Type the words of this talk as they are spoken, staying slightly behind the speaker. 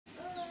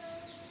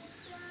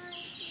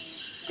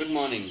Good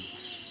morning.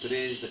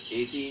 Today is the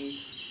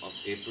 18th of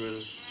April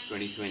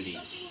 2020,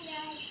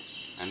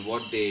 and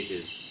what day it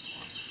is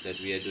that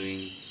we are doing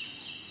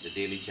the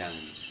daily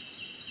challenge.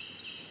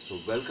 So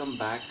welcome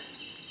back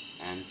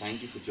and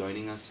thank you for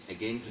joining us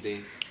again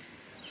today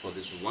for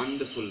this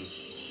wonderful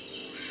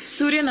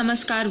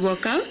SURYA-NAMASKAR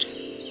workout.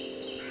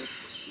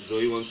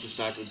 Zoe wants to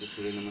start with the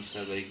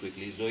SURYA-NAMASKAR very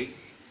quickly. Zoe,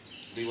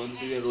 do you want to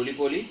do your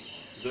roly-poly?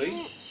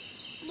 Zoe?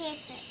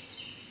 Later.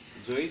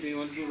 Zoe, do you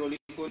want to do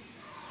roly-poly?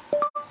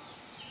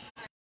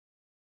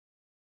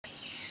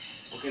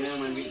 Okay, now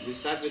we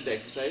start with the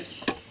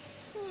exercise.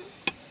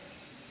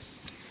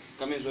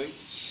 Come here, Zoe.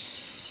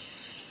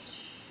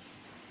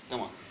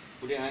 Come on.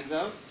 Put your hands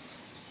out.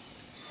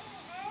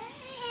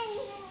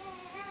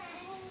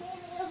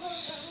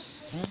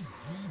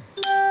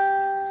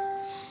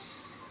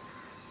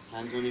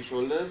 Hands on your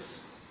shoulders.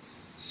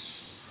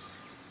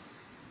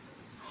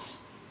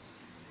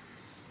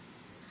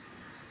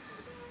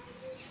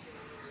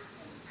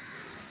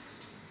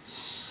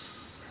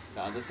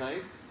 The other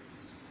side.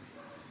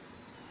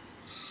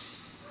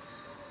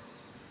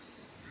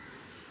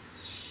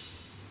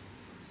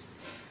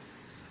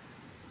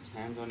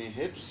 Hands on your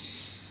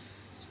hips.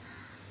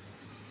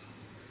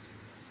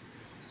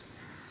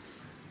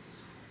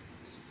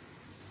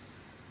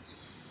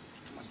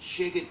 Come on,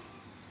 shake it.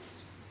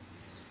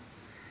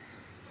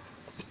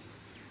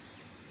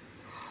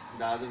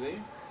 The other way.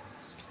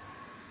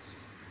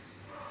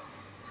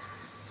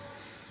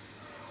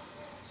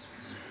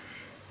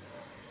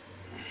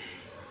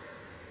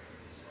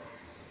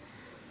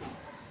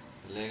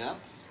 Leg up.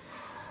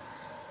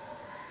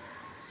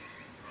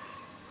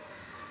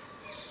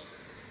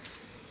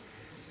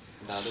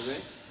 The other way.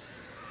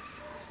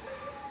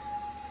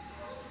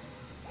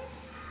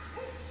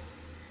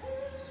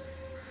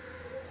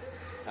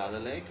 The other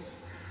leg.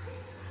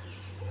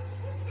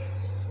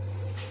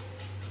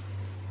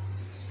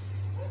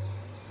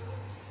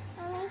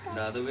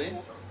 The other way.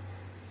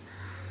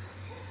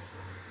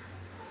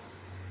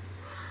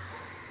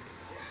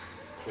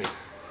 Great.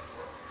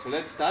 So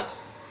let's start.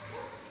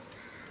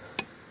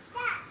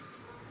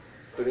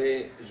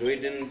 Today Zoe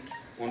didn't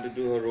want to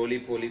do her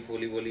roly-poly,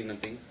 foley-woly,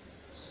 nothing.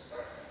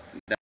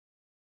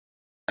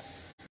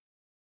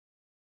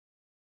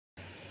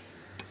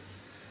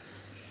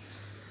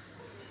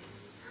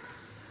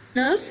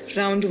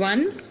 Round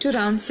 1 to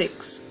round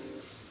 6.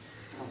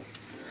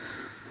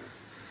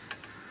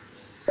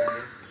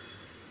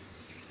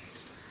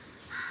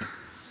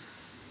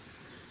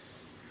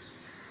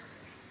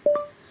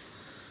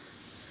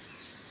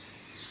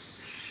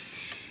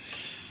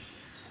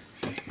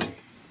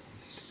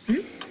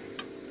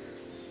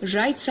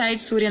 Right side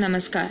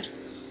SURYA-NAMASKAR.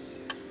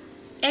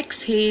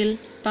 Exhale,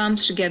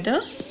 palms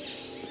together.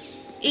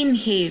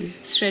 Inhale,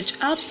 stretch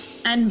up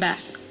and back.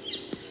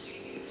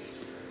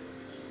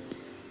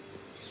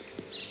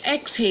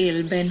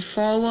 Exhale, bend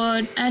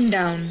forward and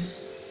down.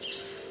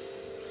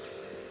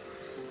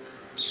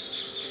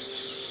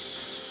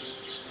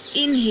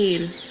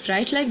 Inhale,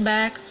 right leg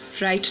back,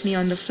 right knee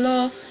on the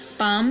floor,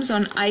 palms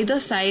on either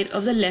side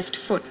of the left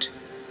foot.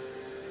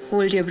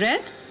 Hold your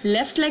breath,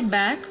 left leg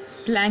back,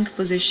 plank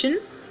position.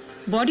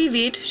 Body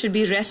weight should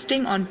be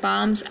resting on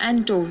palms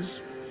and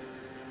toes.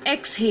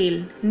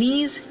 Exhale,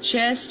 knees,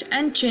 chest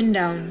and chin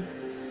down.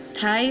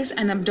 Thighs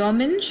and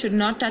abdomen should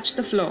not touch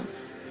the floor.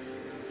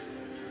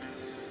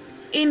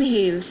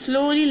 Inhale,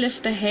 slowly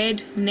lift the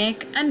head,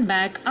 neck and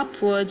back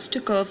upwards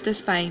to curve the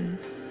spine.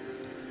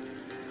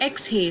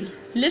 Exhale,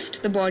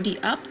 lift the body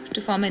up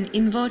to form an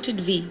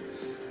inverted V.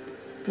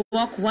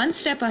 Walk one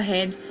step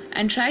ahead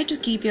and try to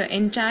keep your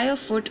entire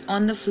foot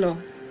on the floor.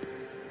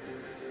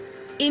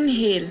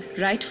 Inhale,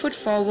 right foot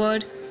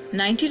forward,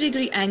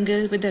 90-degree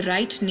angle with the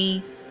right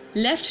knee.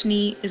 Left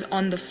knee is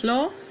on the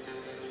floor.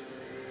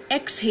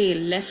 Exhale,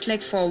 left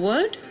leg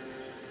forward.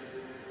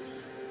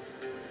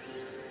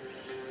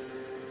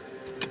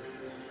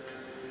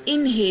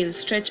 Inhale,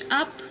 stretch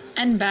up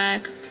and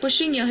back,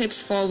 pushing your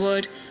hips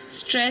forward.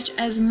 Stretch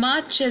as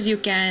much as you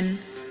can.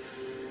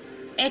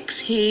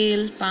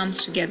 Exhale,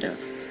 palms together.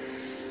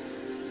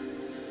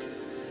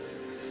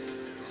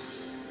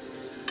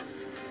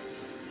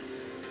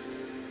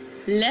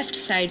 Left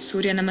side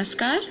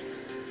SURYA-NAMASKAR.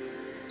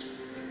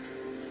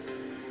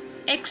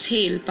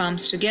 Exhale,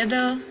 palms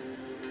together.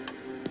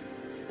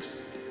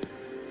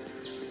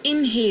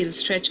 Inhale,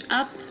 stretch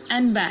up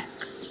and back.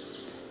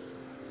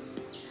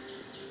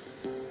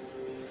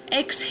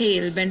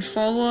 Exhale, bend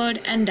forward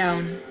and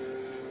down.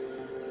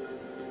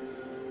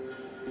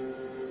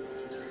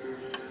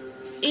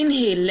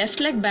 Inhale, left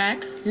leg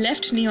back,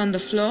 left knee on the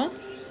floor,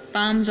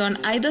 palms on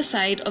either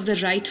side of the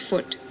right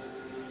foot.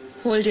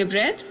 Hold your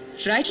breath,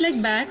 right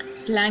leg back,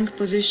 plank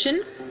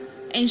position.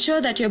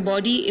 Ensure that your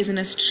body is in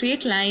a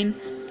straight line.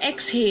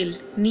 Exhale,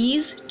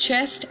 knees,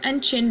 chest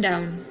and chin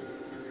down.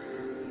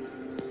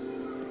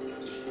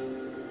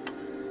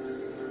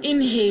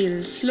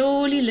 Inhale,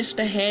 slowly lift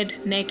the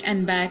head, neck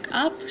and back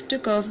up to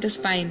curve the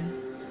spine.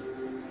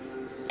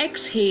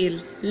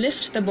 Exhale,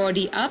 lift the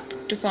body up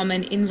to form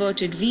an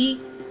inverted V.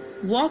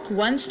 Walk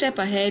one step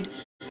ahead,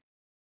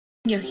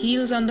 your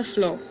heels on the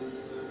floor.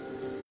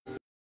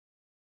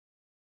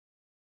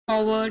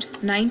 forward,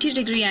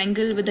 90-degree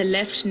angle with the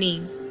left knee.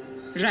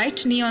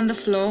 Right knee on the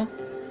floor.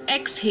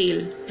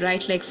 Exhale,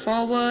 right leg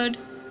forward.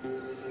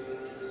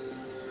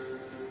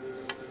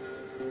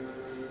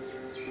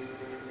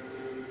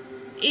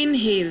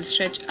 Inhale,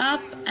 stretch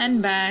up and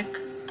back.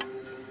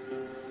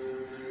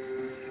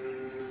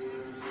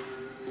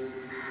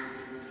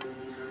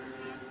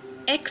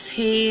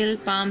 Exhale,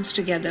 palms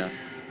together.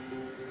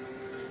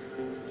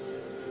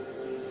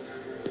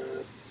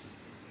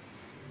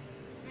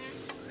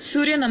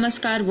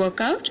 Surya-Namaskar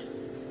workout.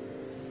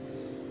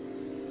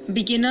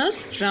 Beginners,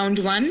 round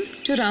 1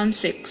 to round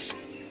 6.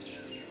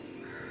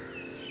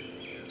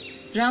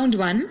 Round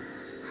 1.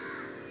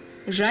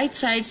 Right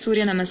side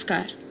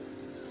Surya-Namaskar.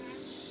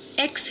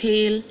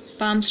 Exhale,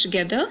 palms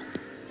together.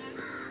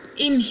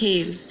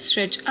 Inhale,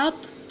 stretch up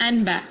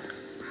and back.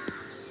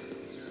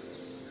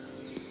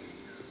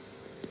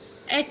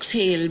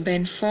 Exhale,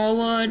 bend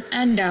forward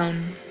and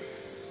down.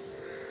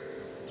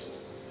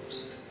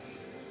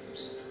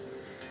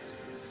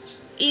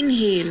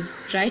 Inhale,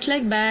 right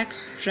leg back,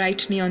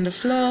 right knee on the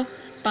floor,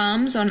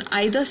 palms on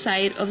either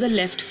side of the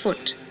left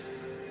foot.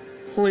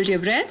 Hold your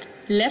breath,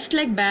 left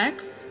leg back,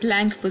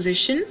 plank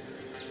position.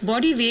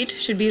 Body weight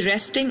should be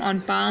resting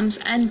on palms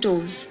and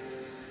toes.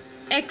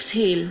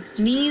 Exhale,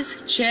 knees,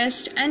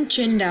 chest and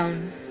chin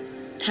down.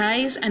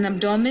 Thighs and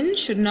abdomen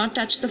should not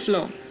touch the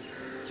floor.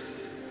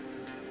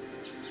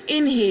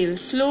 Inhale,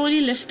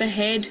 slowly lift the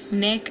head,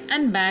 neck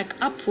and back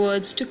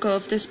upwards to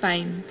curve the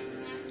spine.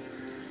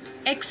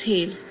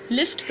 Exhale,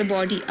 lift the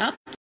body up,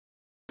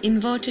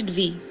 inverted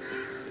V.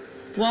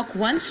 Walk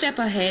one step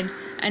ahead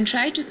and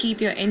try to keep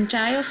your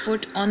entire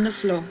foot on the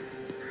floor.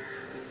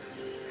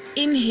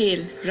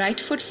 Inhale, right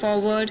foot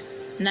forward,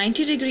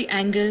 90-degree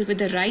angle with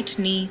the right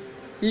knee.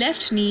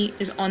 Left knee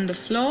is on the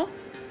floor.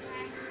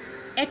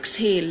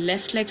 Exhale,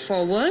 left leg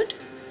forward.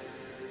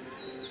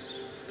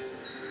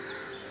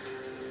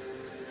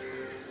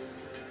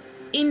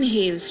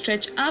 Inhale,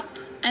 stretch up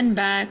and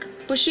back,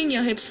 pushing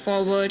your hips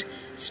forward.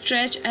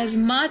 Stretch as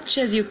much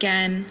as you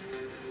can.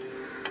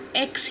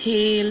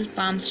 Exhale,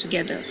 palms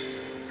together.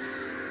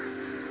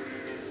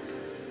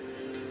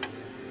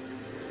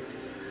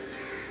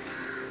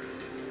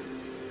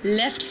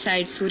 Left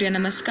side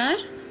Surya-Namaskar.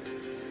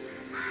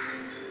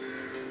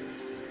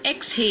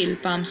 Exhale,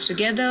 palms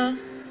together.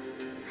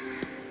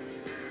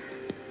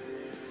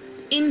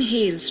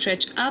 Inhale,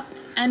 stretch up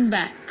and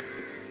back.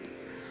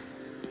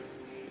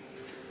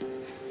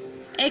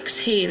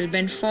 Exhale,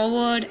 bend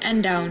forward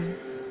and down.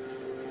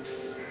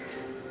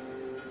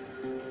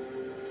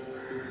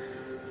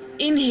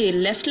 Inhale,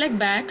 left leg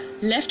back,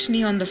 left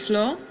knee on the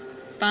floor,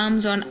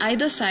 palms on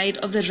either side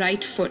of the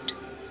right foot.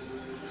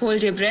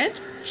 Hold your breath,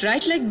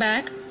 right leg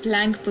back,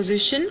 plank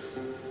position.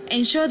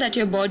 Ensure that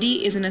your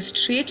body is in a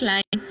straight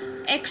line.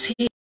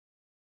 Exhale,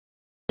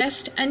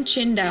 chest and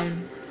chin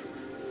down.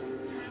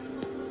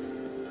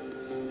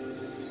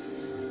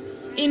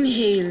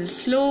 Inhale,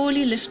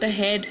 slowly lift the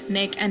head,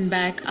 neck and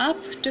back up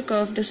to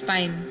curve the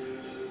spine.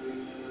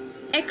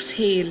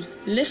 Exhale,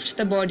 lift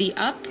the body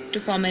up to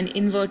form an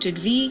inverted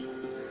V.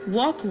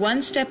 Walk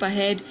one step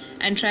ahead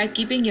and try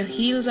keeping your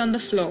heels on the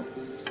floor.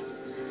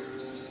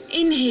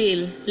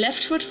 Inhale,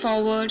 left foot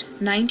forward,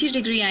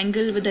 90-degree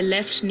angle with the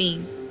left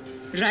knee.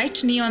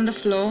 Right knee on the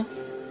floor.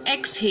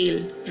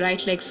 Exhale,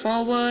 right leg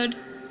forward.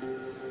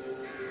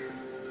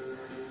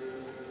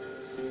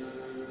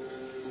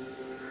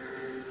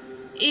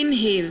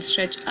 Inhale,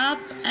 stretch up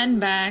and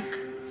back.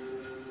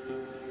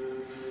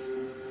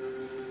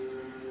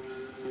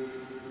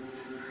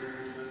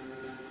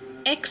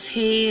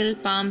 Exhale,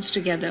 palms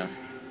together.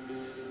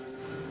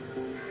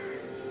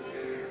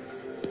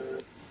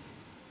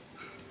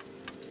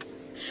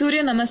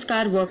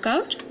 Surya-Namaskar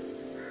workout.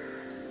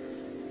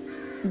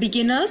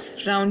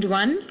 Beginners, round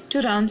 1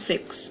 to round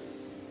 6.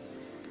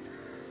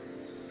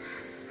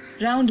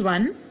 Round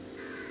 1.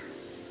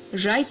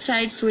 Right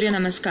side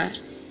Surya-Namaskar.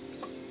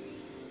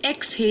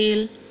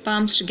 Exhale,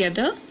 palms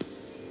together.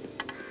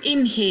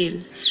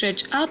 Inhale,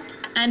 stretch up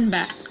and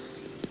back.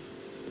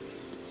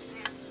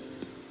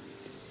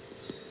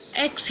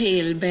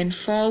 Exhale, bend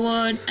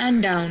forward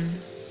and down.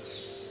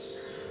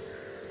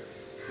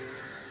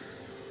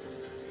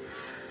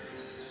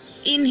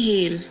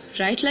 Inhale,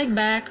 right leg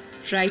back,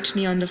 right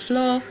knee on the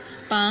floor,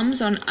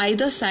 palms on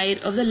either side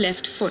of the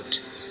left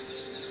foot.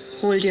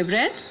 Hold your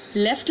breath,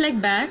 left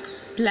leg back,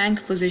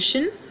 plank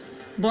position.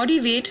 Body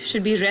weight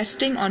should be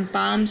resting on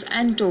palms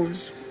and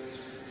toes.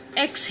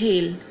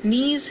 Exhale,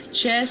 knees,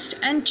 chest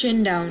and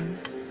chin down.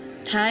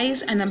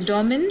 Thighs and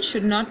abdomen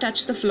should not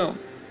touch the floor.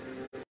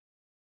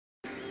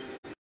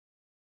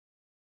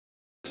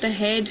 The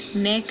head,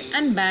 neck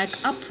and back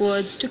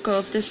upwards to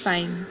curve the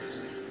spine.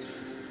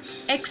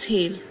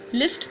 Exhale,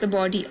 lift the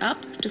body up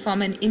to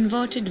form an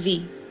inverted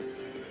V.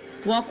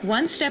 Walk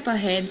one step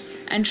ahead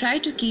and try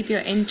to keep your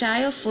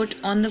entire foot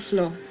on the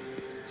floor.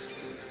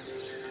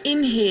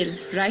 Inhale,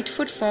 right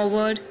foot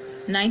forward,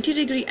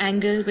 90-degree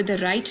angle with the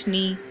right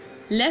knee.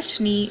 Left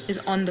knee is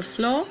on the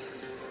floor.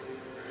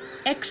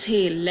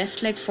 Exhale,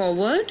 left leg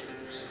forward.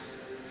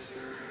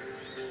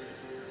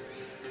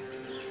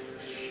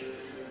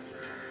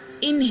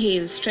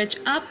 Inhale, stretch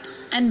up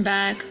and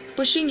back,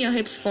 pushing your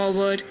hips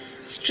forward.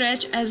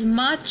 Stretch as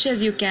much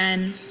as you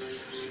can.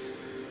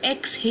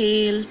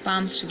 Exhale,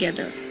 palms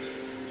together.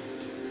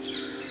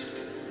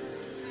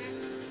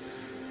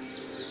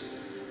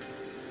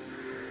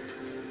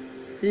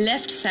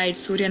 Left side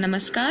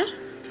Surya-Namaskar.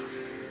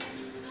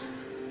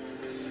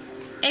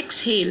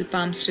 Exhale,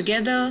 palms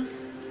together.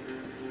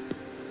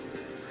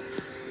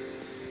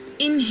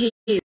 Inhale.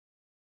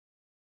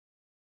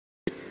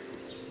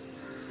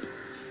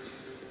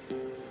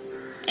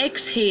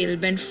 Exhale,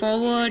 bend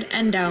forward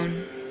and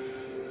down.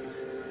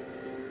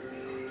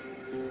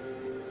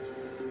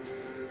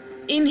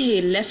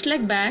 Inhale, left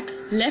leg back,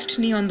 left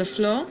knee on the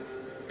floor,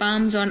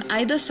 palms on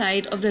either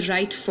side of the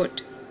right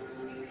foot.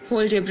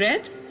 Hold your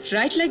breath,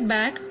 right leg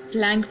back,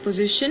 plank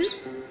position.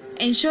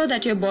 Ensure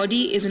that your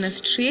body is in a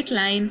straight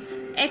line.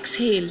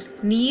 Exhale,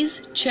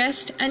 knees,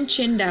 chest and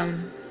chin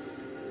down.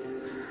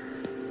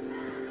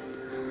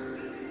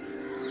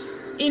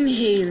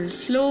 Inhale,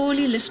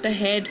 slowly lift the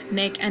head,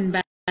 neck and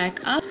back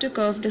up to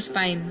curve the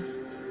spine.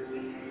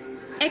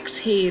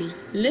 Exhale,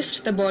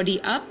 lift the body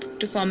up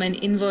to form an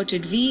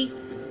inverted V.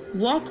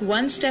 Walk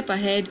one step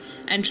ahead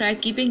and try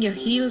keeping your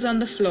heels on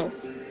the floor.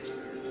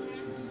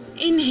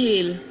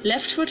 Inhale,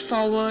 left foot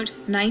forward,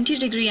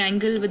 90-degree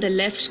angle with the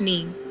left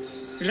knee.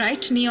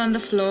 Right knee on the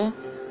floor.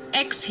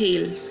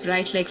 Exhale,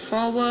 right leg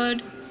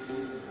forward.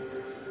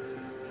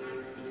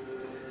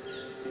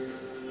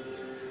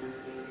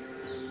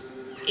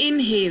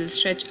 Inhale,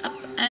 stretch up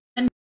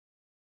and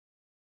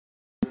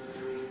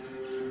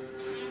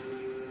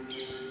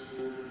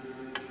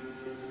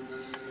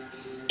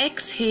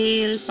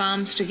exhale,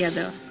 palms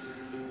together.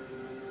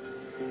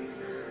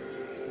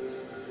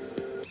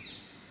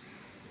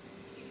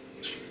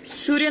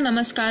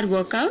 Surya-Namaskar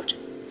workout.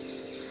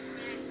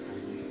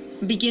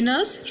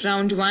 Beginners,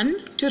 round 1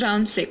 to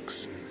round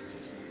 6.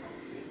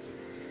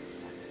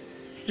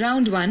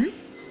 Round 1.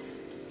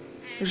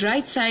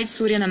 Right side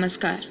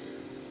Surya-Namaskar.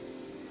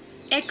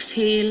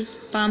 Exhale,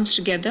 palms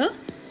together.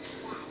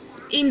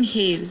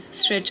 Inhale,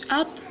 stretch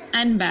up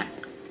and back.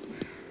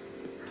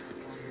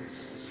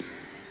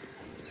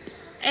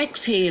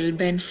 Exhale,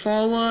 bend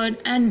forward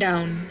and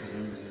down.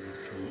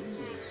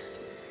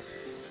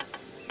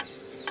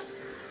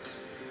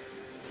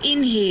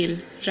 Inhale,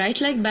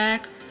 right leg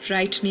back,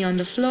 right knee on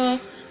the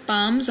floor,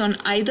 palms on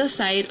either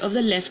side of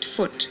the left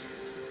foot.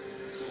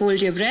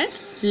 Hold your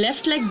breath,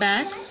 left leg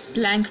back,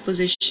 plank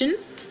position,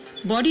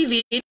 body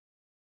weight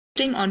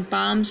on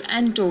palms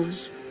and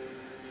toes.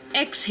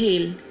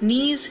 Exhale,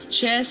 knees,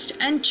 chest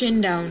and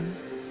chin down.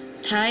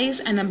 Thighs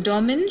and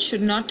abdomen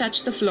should not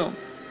touch the floor.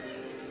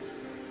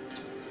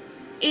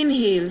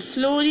 Inhale,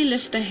 slowly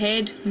lift the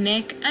head,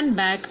 neck and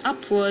back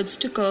upwards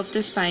to curve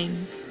the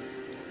spine.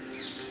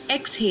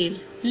 Exhale,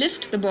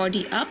 lift the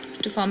body up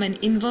to form an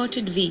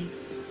inverted V.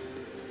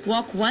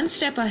 Walk one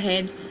step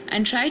ahead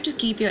and try to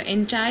keep your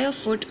entire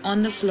foot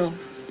on the floor.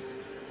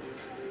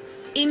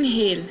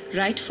 Inhale,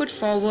 right foot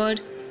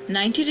forward,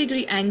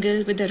 90-degree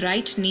angle with the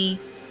right knee.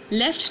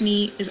 Left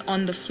knee is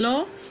on the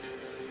floor.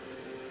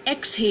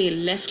 Exhale,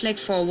 left leg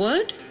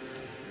forward.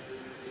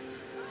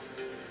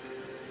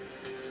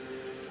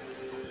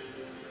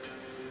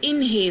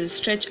 Inhale,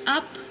 stretch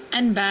up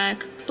and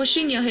back,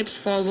 pushing your hips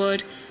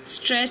forward.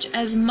 Stretch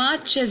as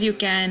much as you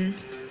can.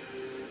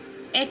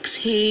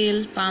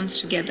 Exhale, palms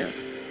together.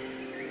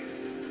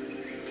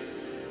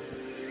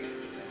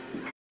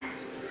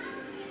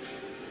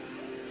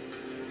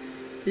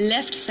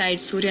 Left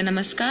side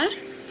Surya-Namaskar.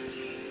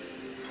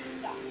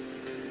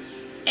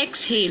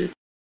 Exhale.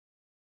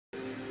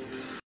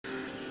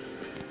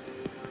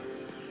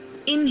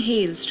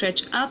 Inhale,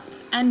 stretch up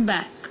and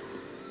back.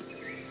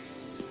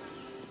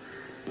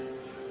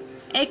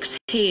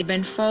 Exhale,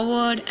 bend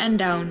forward and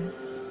down.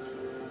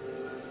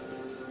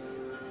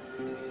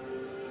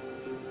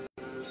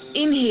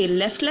 Inhale,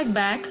 left leg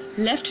back,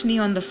 left knee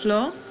on the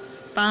floor,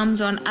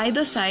 palms on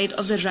either side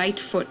of the right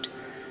foot.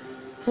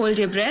 Hold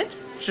your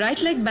breath,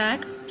 right leg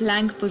back,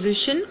 plank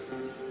position.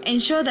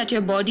 Ensure that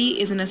your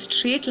body is in a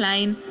straight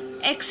line.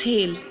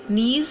 Exhale,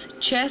 knees,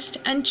 chest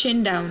and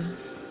chin down.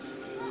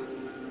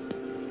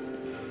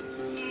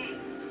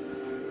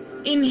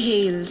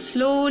 Inhale,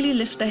 slowly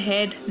lift the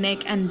head,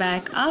 neck and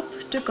back up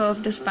to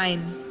curve the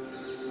spine.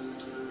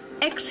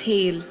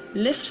 Exhale,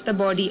 lift the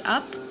body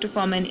up to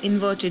form an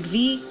inverted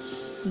V.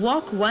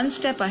 Walk one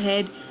step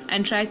ahead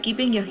and try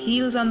keeping your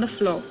heels on the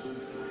floor.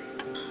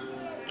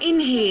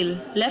 Inhale,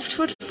 left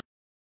foot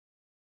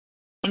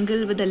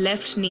angle with the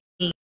left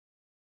knee.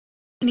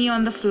 Knee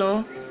on the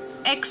floor.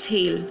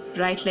 Exhale,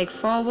 right leg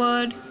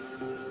forward.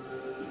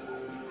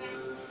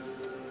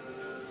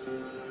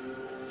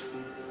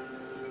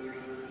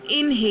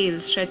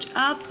 Inhale, stretch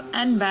up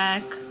and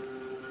back.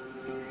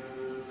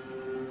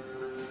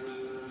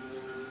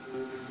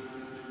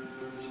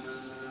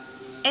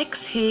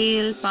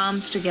 Exhale,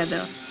 palms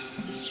together.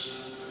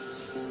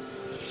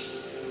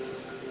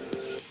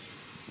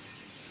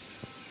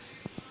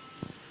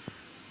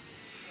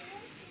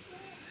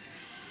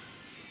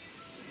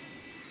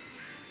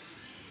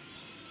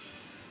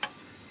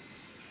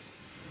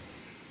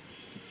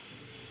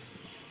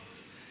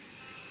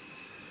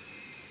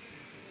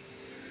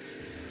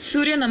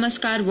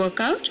 Surya-Namaskar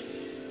workout.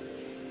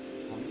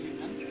 How many you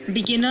done?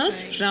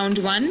 Beginners, round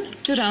 1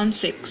 to round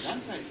 6. Done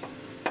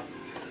 5.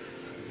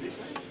 Did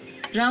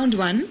 5? Round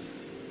 1.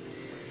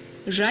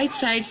 Right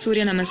side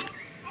Surya-Namaskar.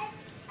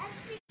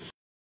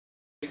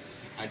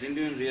 I didn't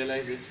even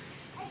realize it.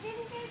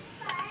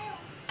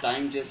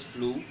 Time just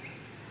flew.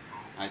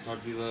 I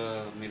thought we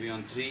were maybe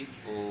on 3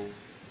 or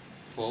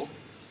 4,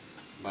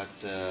 but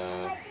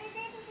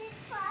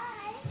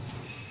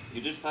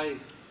you did 5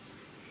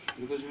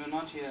 because you were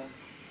not here.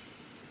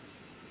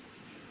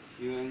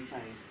 You were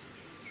inside.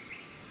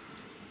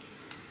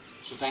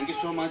 So thank you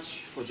so much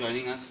for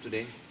joining us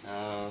today.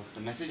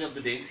 The message of the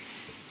day,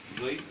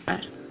 Zoe.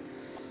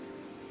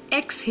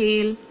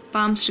 Exhale,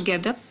 palms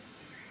together.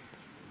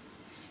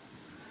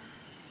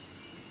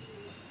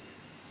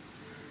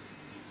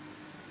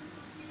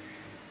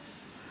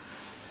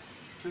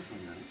 This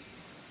one, right?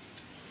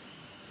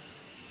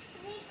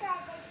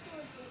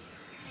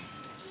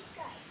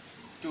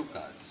 Two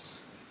cards.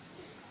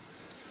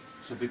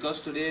 So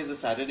because today is a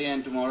Saturday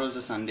and tomorrow is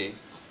a Sunday,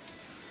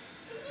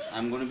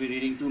 I'm going to be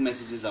reading 2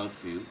 messages out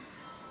for you.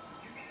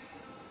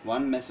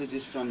 One message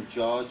is from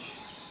George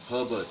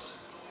Herbert.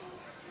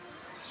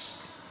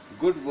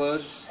 Good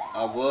words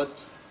are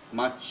worth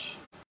much.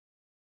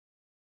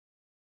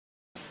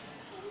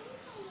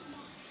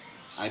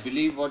 I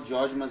believe what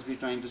George must be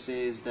trying to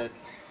say is that,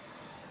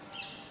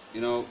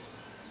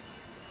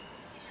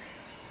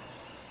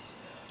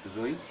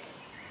 Zoe?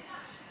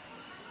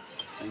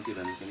 Thank you,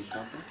 Rani. Can you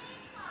stop that?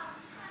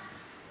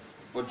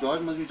 What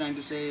George must be trying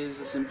to say is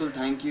a simple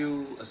thank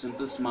you, a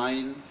simple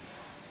smile,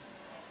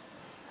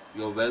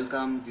 you're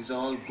welcome. These are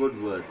all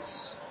good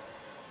words.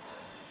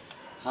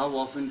 How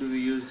often do we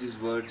use these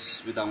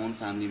words with our own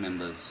family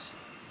members?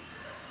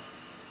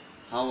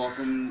 How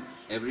often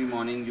every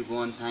morning you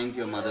go and thank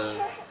your mother,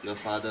 your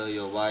father,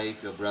 your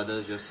wife, your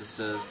brothers, your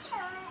sisters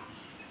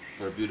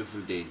for a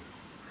beautiful day?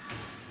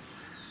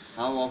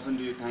 How often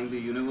do you thank the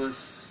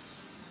universe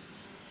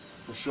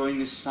for showing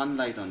its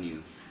sunlight on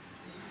you?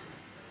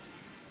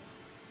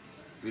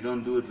 We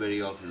don't do it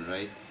very often,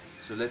 right?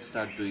 So let's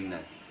start doing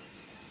that.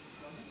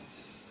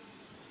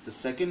 The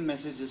second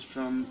message is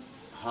from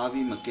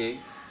Harvey McKay.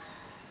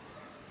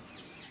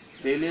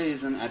 Failure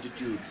is an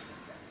attitude,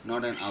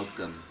 not an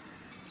outcome.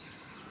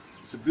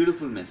 It's a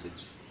beautiful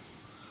message.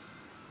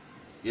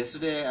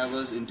 Yesterday I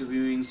was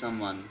interviewing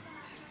someone,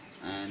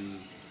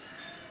 and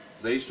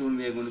very soon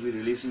we are going to be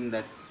releasing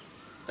that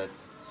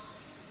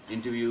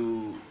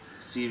interview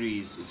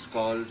series. It's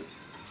called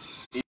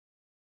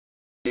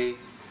India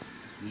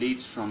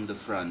Leads from the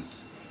Front.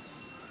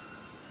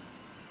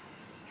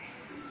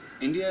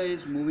 India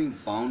is moving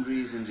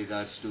boundaries in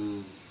regards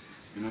to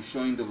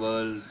showing the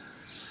world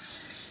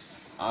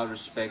our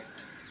respect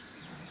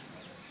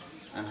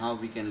and how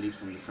we can lead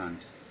from the front.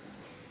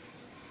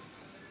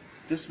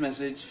 This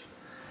message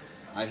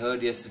I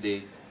heard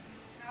yesterday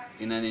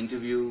in an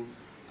interview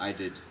I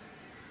did.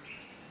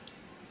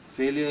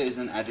 Failure is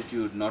an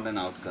attitude, not an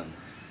outcome.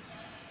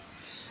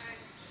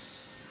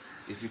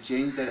 If you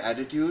change that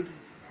attitude,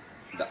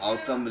 the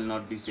outcome will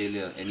not be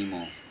failure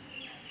anymore.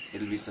 It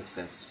will be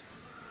success.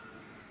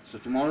 So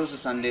tomorrow is a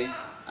Sunday.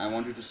 I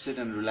want you to sit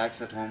and relax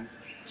at home,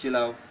 chill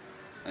out,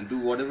 and do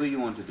whatever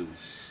you want to do.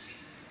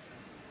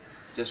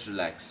 Just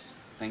relax.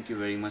 Thank you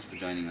very much for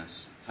joining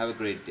us. Have a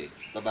great day.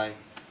 Bye-bye.